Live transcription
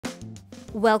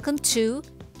Welcome to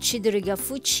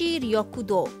Chidorigafuchi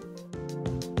Ryokudo.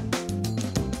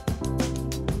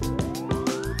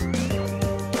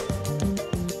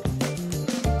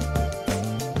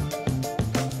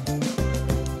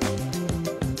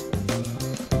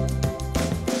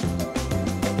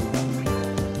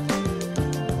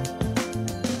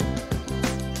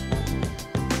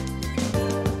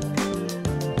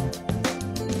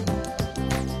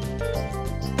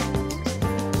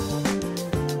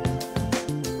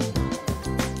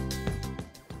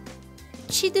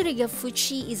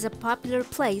 Chidorigafuchi is a popular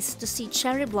place to see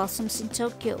cherry blossoms in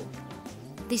Tokyo.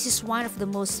 This is one of the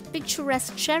most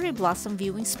picturesque cherry blossom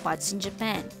viewing spots in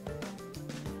Japan.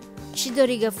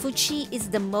 Chidorigafuchi is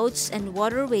the moats and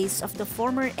waterways of the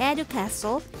former Edo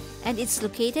Castle, and it's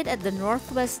located at the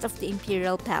northwest of the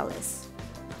Imperial Palace.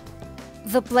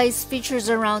 The place features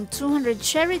around 200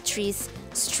 cherry trees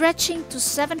stretching to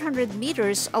 700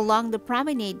 meters along the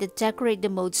promenade that decorate the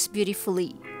moats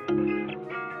beautifully.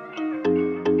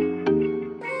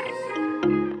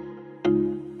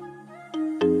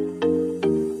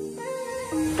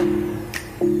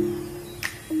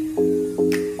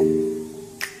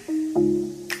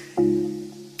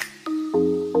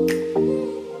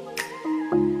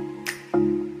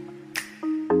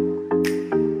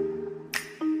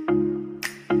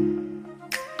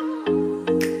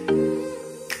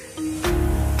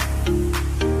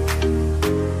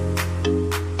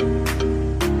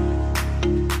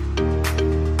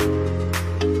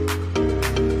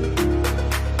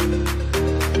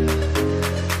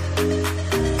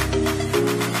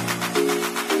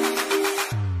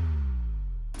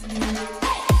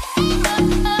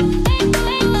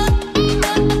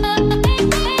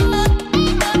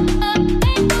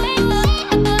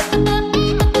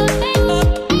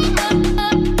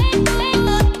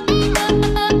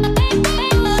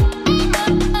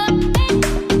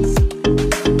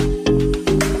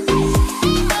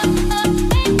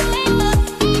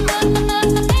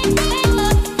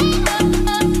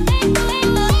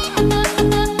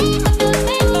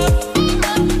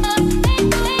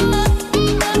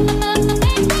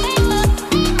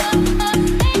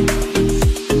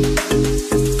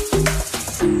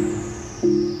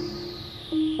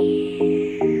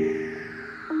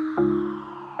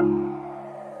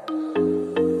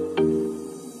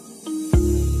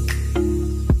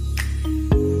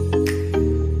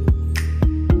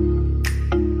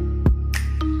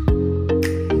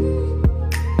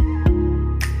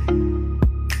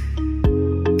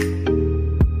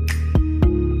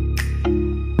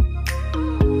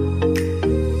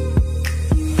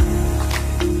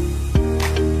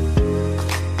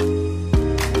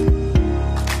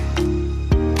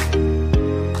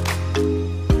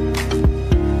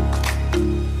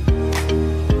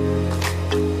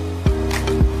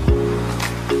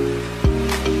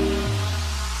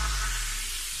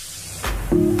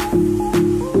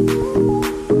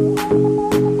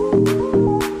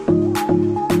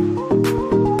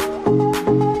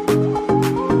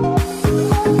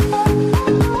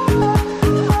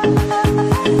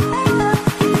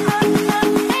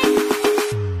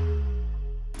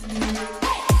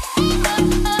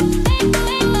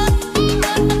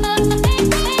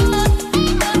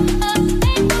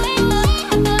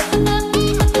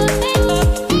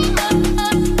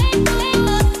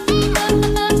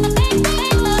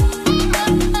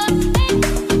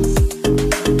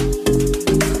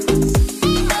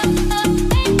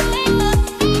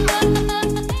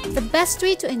 The best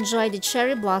way to enjoy the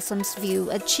cherry blossoms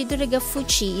view at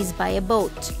Chidorigafuchi is by a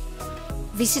boat.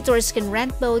 Visitors can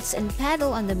rent boats and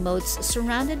paddle on the moats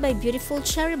surrounded by beautiful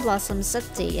cherry blossoms at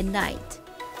day and night.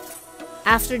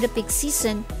 After the peak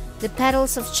season, the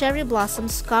petals of cherry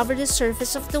blossoms cover the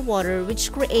surface of the water,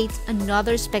 which create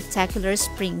another spectacular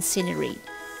spring scenery.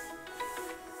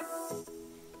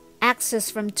 Access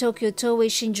from Tokyo Toei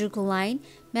Shinjuku Line,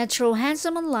 Metro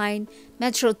Hanzo Moat Line,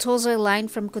 Metro Tozai Line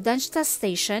from Kodanshita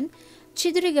Station.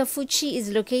 Chidorigafuchi is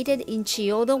located in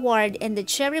Chiyoda Ward, and the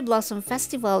Cherry Blossom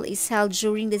Festival is held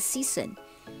during the season,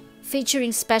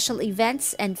 featuring special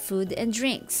events and food and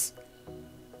drinks.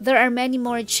 There are many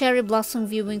more cherry blossom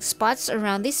viewing spots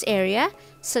around this area,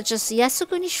 such as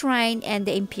Yasukuni Shrine and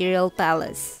the Imperial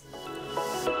Palace.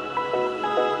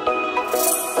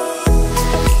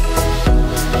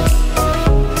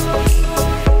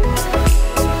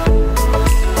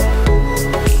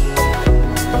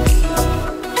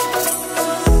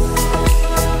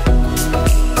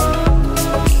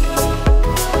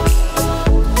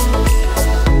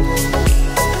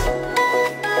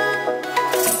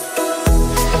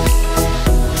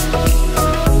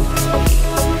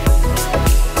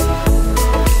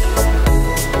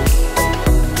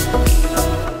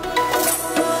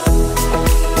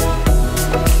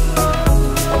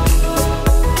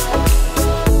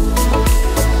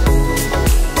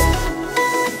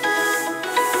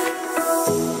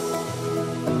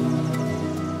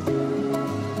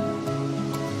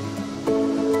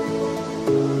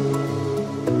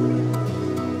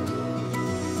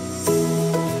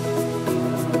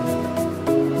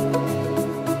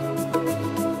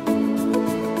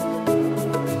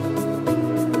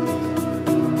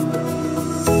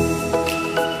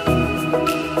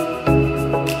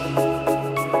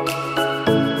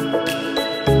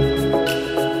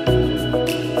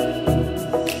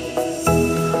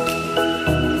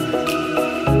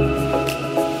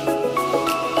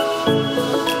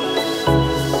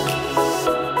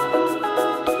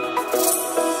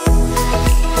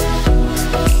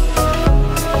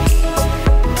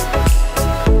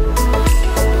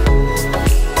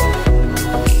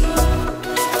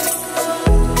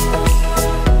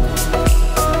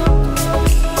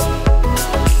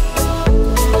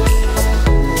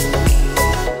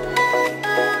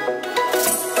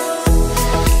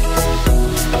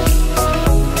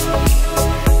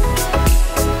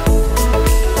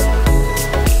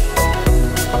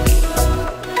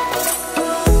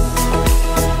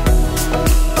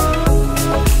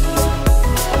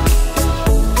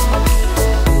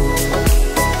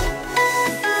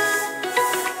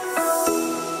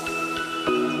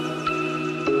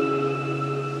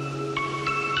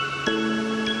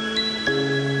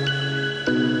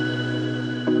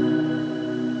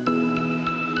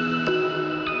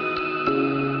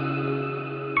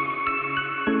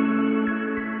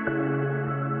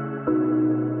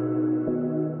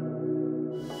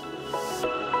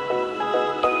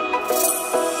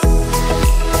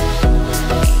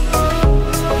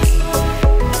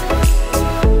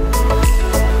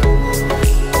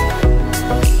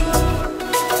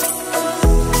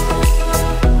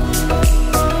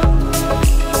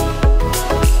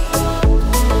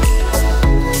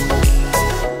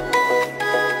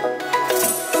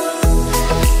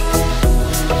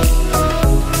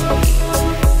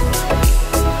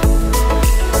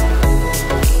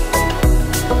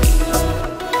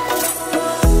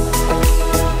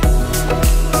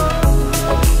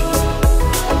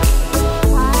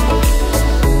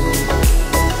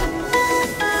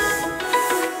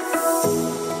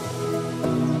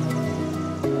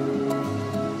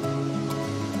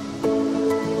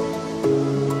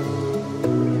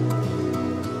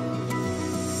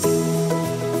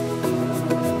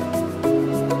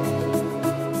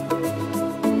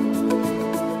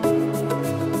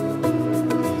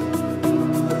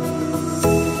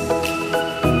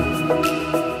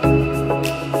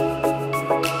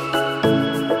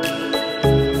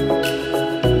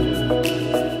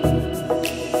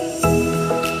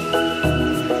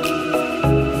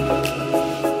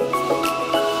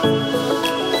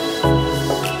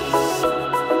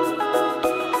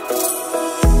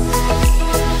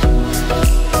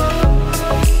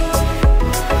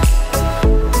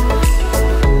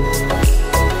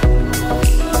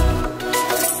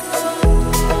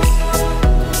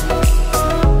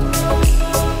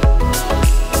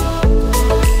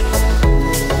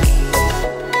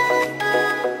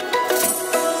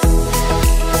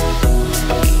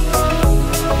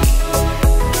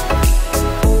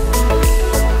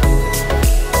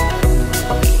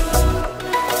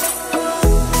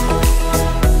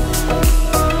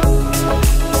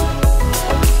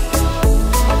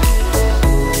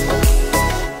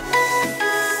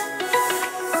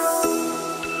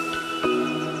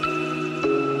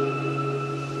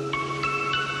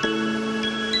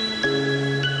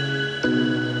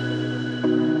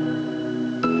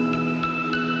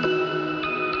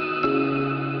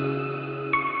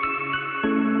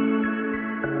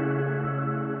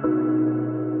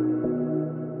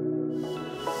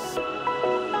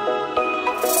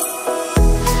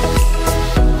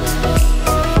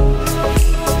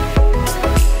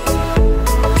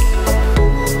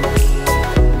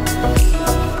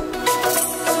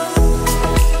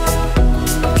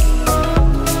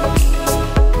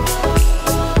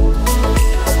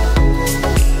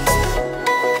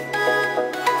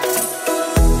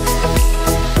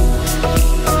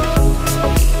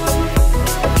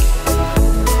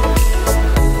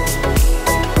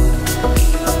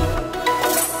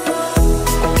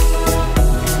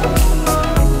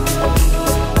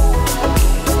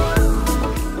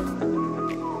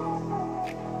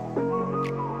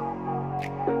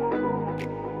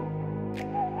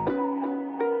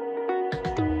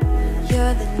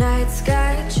 night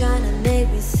sky, trying to make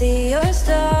me see your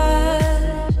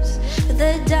stars. But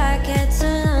the dark gets so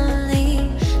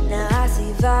lonely. Now I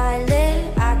see violet,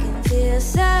 I can feel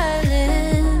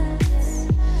silence.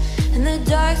 In the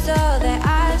dark's all that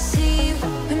I see.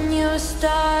 When your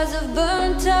stars have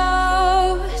burnt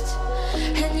out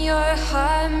and your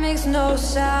heart makes no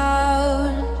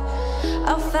sound,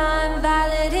 I'll find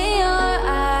violet in your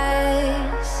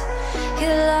eyes.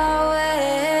 You'll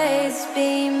always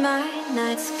be my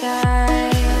night sky.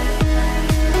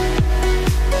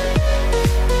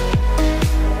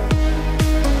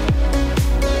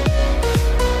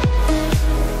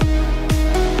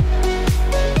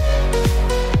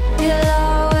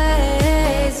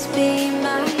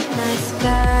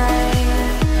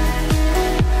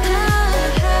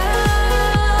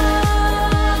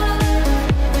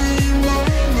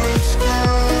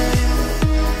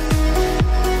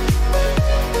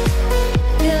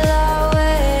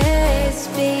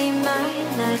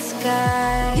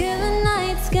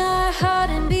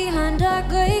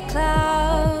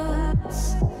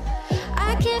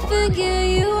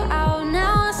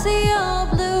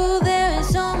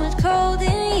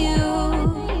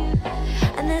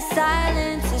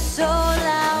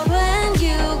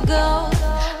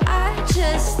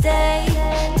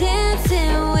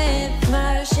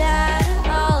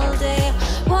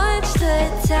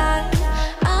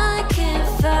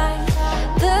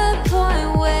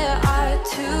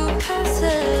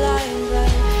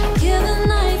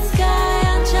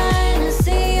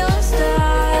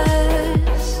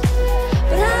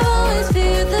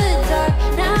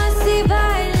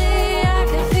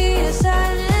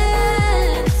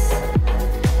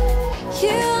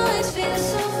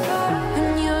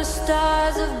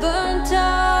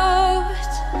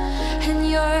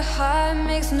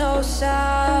 No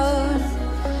sound,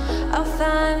 I'll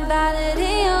find violet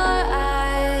in your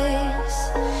eyes.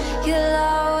 You'll